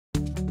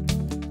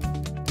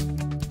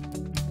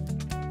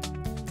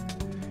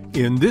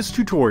In this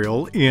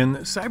tutorial in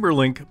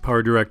Cyberlink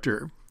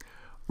PowerDirector,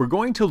 we're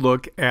going to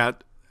look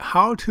at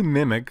how to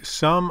mimic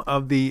some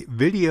of the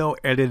video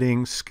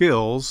editing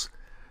skills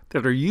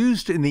that are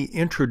used in the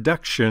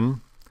introduction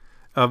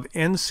of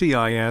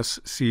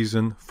NCIS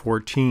Season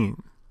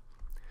 14.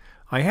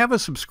 I have a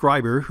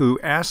subscriber who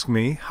asked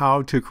me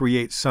how to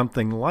create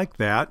something like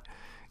that,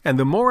 and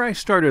the more I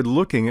started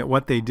looking at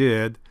what they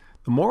did,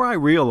 the more I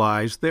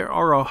realized there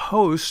are a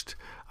host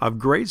of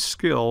great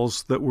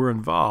skills that were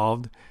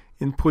involved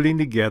in putting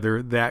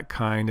together that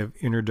kind of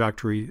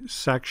introductory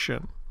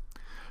section.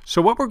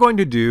 So what we're going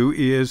to do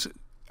is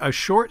a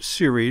short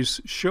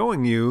series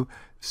showing you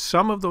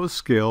some of those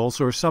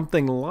skills, or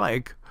something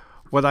like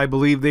what I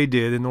believe they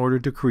did in order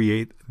to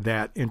create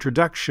that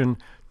introduction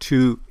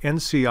to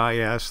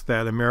NCIS,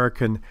 that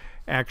American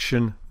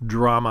action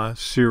drama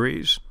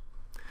series.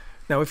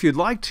 Now, if you'd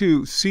like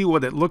to see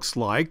what it looks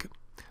like,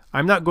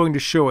 I'm not going to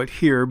show it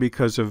here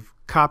because of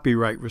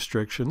copyright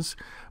restrictions,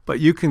 but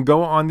you can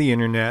go on the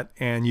internet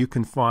and you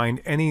can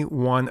find any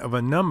one of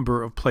a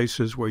number of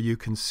places where you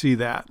can see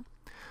that.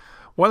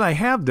 What I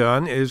have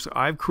done is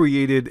I've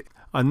created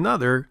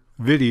another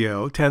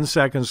video, 10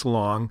 seconds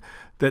long,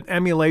 that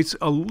emulates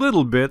a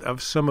little bit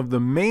of some of the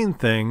main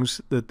things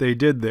that they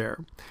did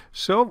there.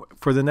 So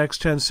for the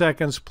next 10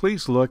 seconds,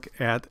 please look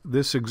at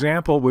this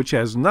example, which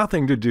has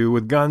nothing to do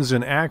with guns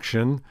and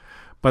action,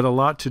 but a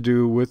lot to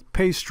do with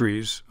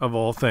pastries, of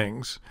all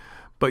things.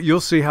 But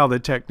you'll see how the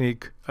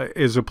technique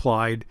is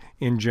applied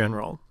in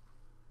general.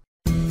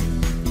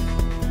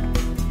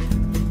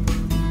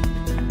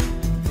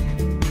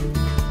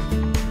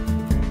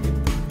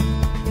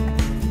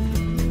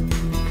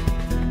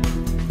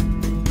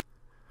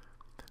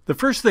 The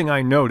first thing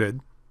I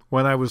noted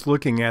when I was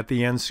looking at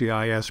the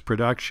NCIS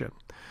production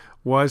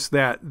was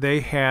that they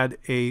had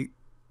a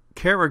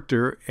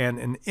character and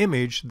an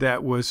image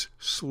that was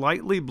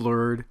slightly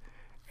blurred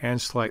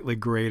and slightly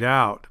grayed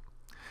out.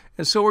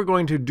 And so we're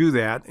going to do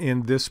that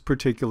in this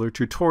particular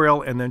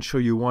tutorial, and then show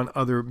you one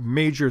other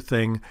major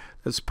thing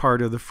that's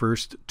part of the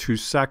first 2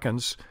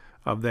 seconds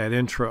of that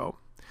intro.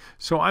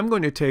 So I'm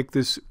going to take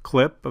this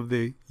clip of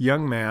the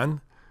young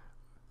man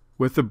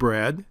with the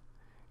bread,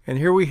 and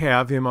here we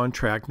have him on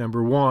track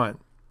number 1.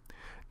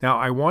 Now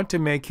I want to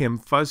make him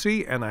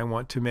fuzzy, and I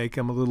want to make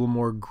him a little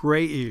more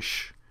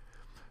grayish.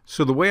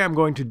 So the way I'm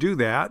going to do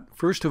that,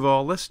 first of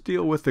all, let's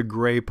deal with the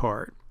gray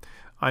part.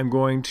 I'm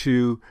going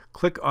to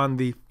click on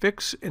the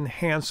Fix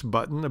Enhance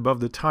button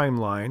above the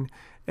timeline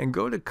and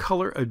go to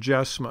Color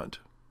Adjustment.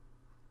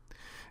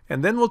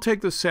 And then we'll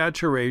take the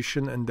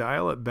saturation and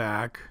dial it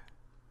back,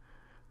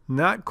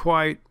 not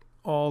quite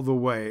all the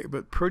way,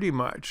 but pretty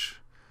much,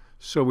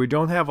 so we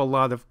don't have a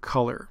lot of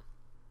color.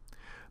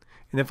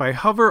 And if I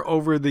hover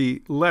over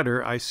the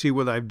letter, I see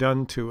what I've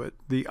done to it.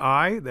 The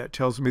I, that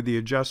tells me the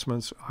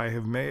adjustments I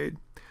have made.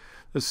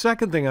 The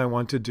second thing I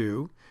want to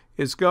do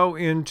is go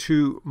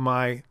into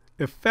my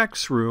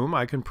effects room.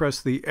 I can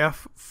press the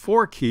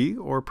F4 key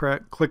or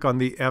click on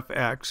the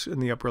FX in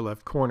the upper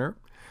left corner.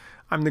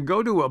 I'm going to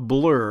go to a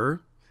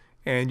blur,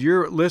 and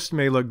your list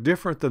may look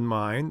different than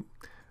mine,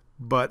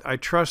 but I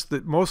trust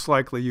that most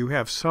likely you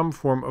have some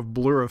form of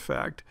blur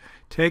effect.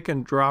 Take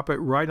and drop it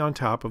right on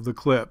top of the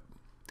clip.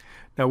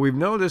 Now we've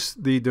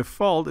noticed the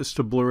default is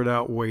to blur it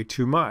out way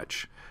too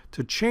much.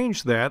 To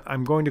change that,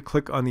 I'm going to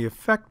click on the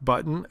Effect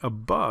button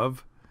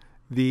above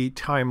the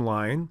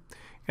timeline,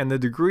 and the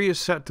degree is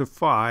set to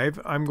 5.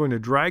 I'm going to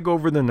drag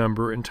over the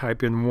number and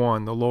type in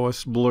 1, the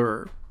lowest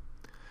blur.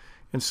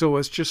 And so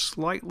it's just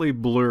slightly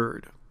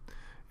blurred.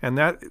 And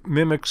that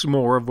mimics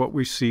more of what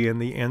we see in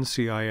the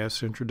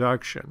NCIS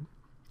introduction.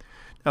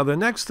 Now the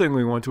next thing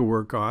we want to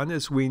work on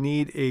is we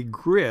need a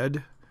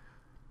grid.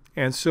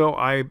 And so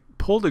I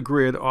pulled a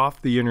grid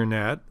off the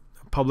internet,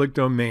 public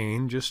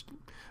domain, just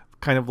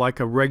kind of like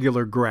a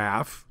regular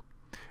graph.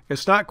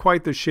 It's not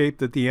quite the shape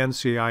that the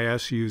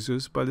NCIS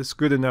uses, but it's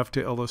good enough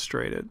to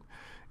illustrate it.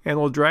 And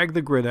we'll drag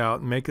the grid out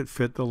and make it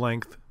fit the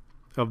length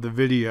of the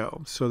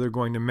video, so they're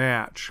going to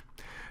match.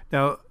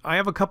 Now, I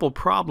have a couple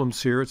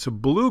problems here. It's a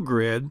blue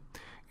grid,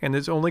 and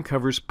it only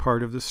covers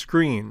part of the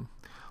screen.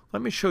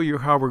 Let me show you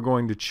how we're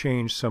going to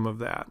change some of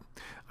that.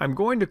 I'm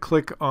going to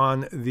click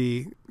on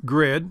the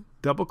grid,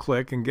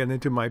 double-click, and get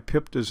into my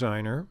pip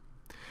designer.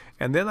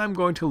 And then I'm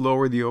going to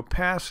lower the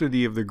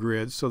opacity of the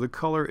grid so the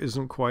color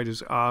isn't quite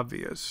as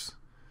obvious.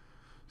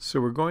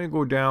 So we're going to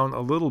go down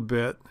a little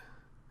bit,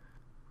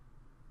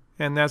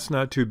 and that's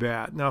not too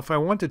bad. Now if I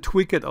want to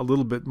tweak it a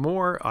little bit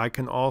more, I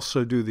can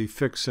also do the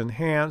Fix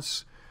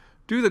Enhance,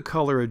 do the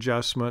color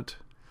adjustment,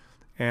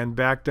 and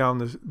back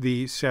down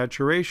the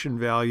saturation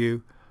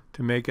value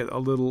to make it a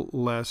little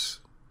less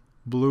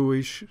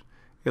bluish.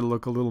 It'll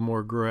look a little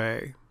more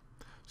gray.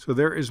 So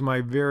there is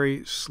my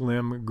very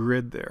slim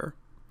grid there.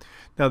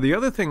 Now the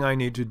other thing I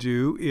need to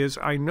do is,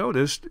 I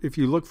noticed if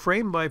you look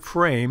frame by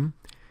frame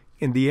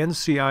in the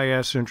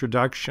NCIS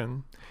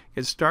introduction,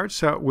 it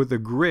starts out with a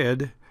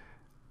grid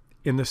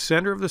in the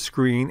center of the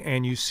screen,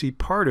 and you see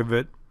part of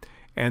it,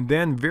 and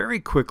then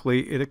very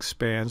quickly it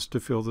expands to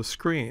fill the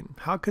screen.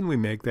 How can we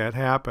make that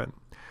happen?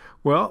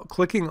 Well,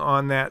 clicking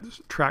on that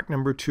track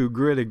number 2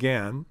 grid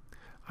again,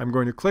 I'm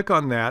going to click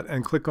on that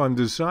and click on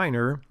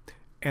Designer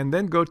and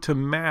then go to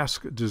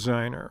Mask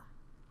Designer.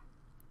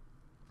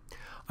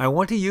 I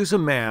want to use a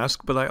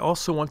mask, but I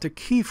also want to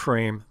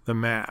keyframe the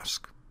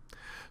mask.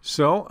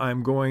 So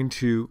I'm going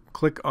to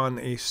click on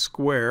a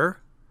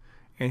square,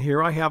 and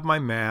here I have my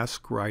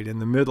mask right in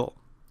the middle.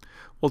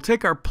 We'll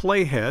take our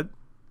playhead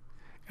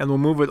and we'll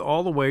move it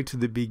all the way to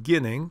the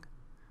beginning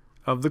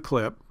of the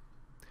clip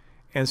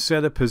and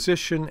set a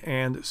position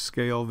and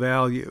scale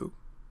value.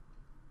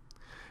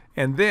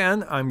 And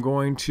then I'm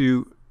going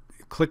to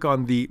click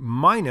on the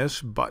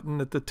minus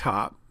button at the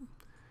top.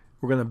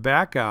 We're going to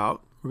back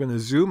out. We're going to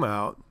zoom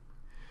out.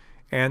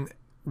 And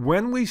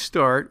when we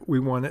start, we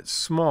want it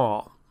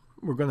small.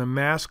 We're going to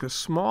mask a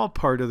small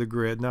part of the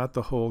grid, not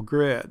the whole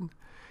grid.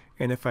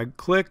 And if I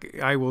click,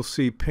 I will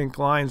see pink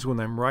lines when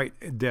I'm right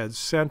dead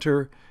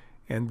center.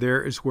 And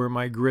there is where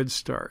my grid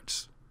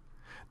starts.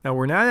 Now,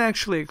 we're not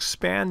actually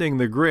expanding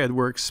the grid.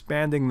 We're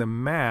expanding the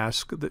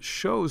mask that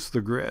shows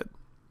the grid.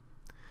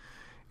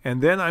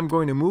 And then I'm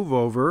going to move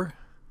over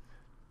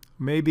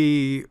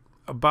maybe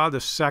about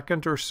a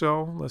second or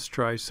so. Let's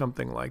try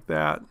something like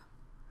that.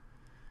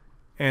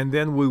 And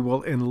then we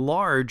will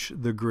enlarge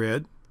the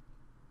grid.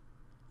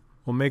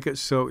 We'll make it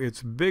so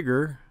it's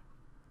bigger.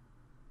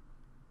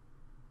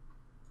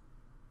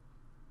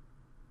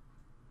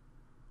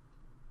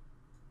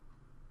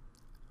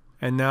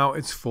 And now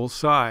it's full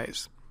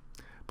size.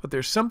 But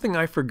there's something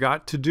I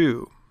forgot to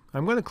do.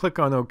 I'm going to click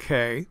on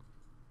OK.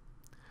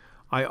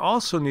 I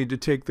also need to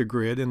take the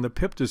grid in the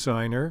pip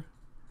designer,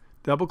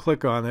 double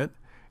click on it,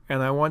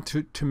 and I want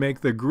to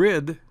make the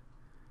grid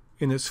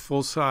in its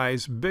full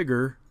size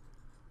bigger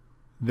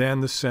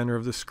than the center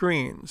of the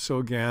screen. So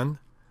again,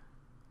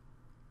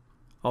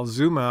 I'll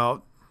zoom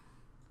out,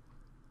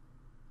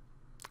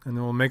 and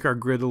then we'll make our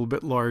grid a little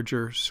bit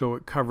larger so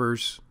it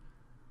covers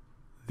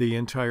the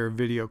entire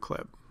video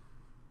clip.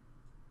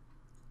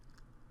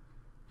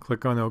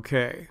 Click on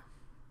OK.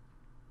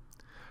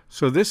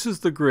 So this is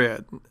the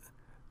grid.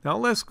 Now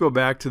let's go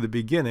back to the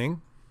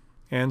beginning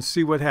and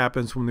see what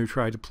happens when we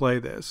try to play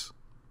this.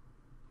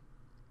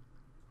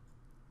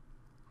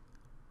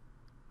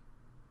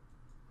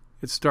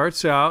 It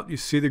starts out, you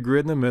see the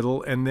grid in the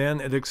middle, and then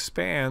it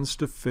expands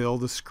to fill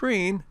the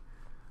screen,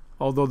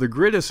 although the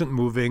grid isn't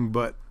moving,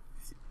 but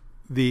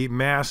the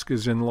mask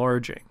is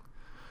enlarging.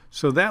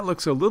 So that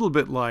looks a little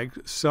bit like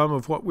some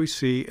of what we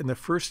see in the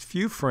first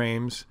few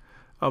frames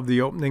of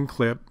the opening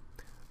clip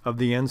of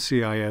the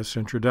NCIS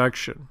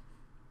introduction.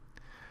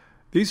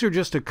 These are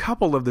just a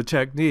couple of the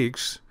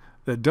techniques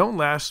that don't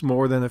last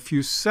more than a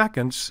few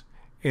seconds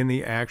in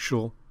the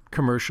actual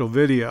commercial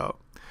video.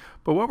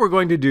 But what we're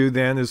going to do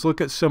then is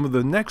look at some of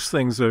the next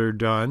things that are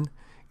done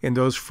in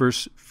those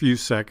first few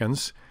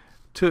seconds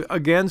to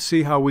again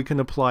see how we can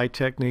apply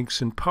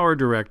techniques in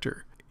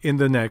PowerDirector in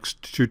the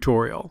next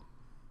tutorial.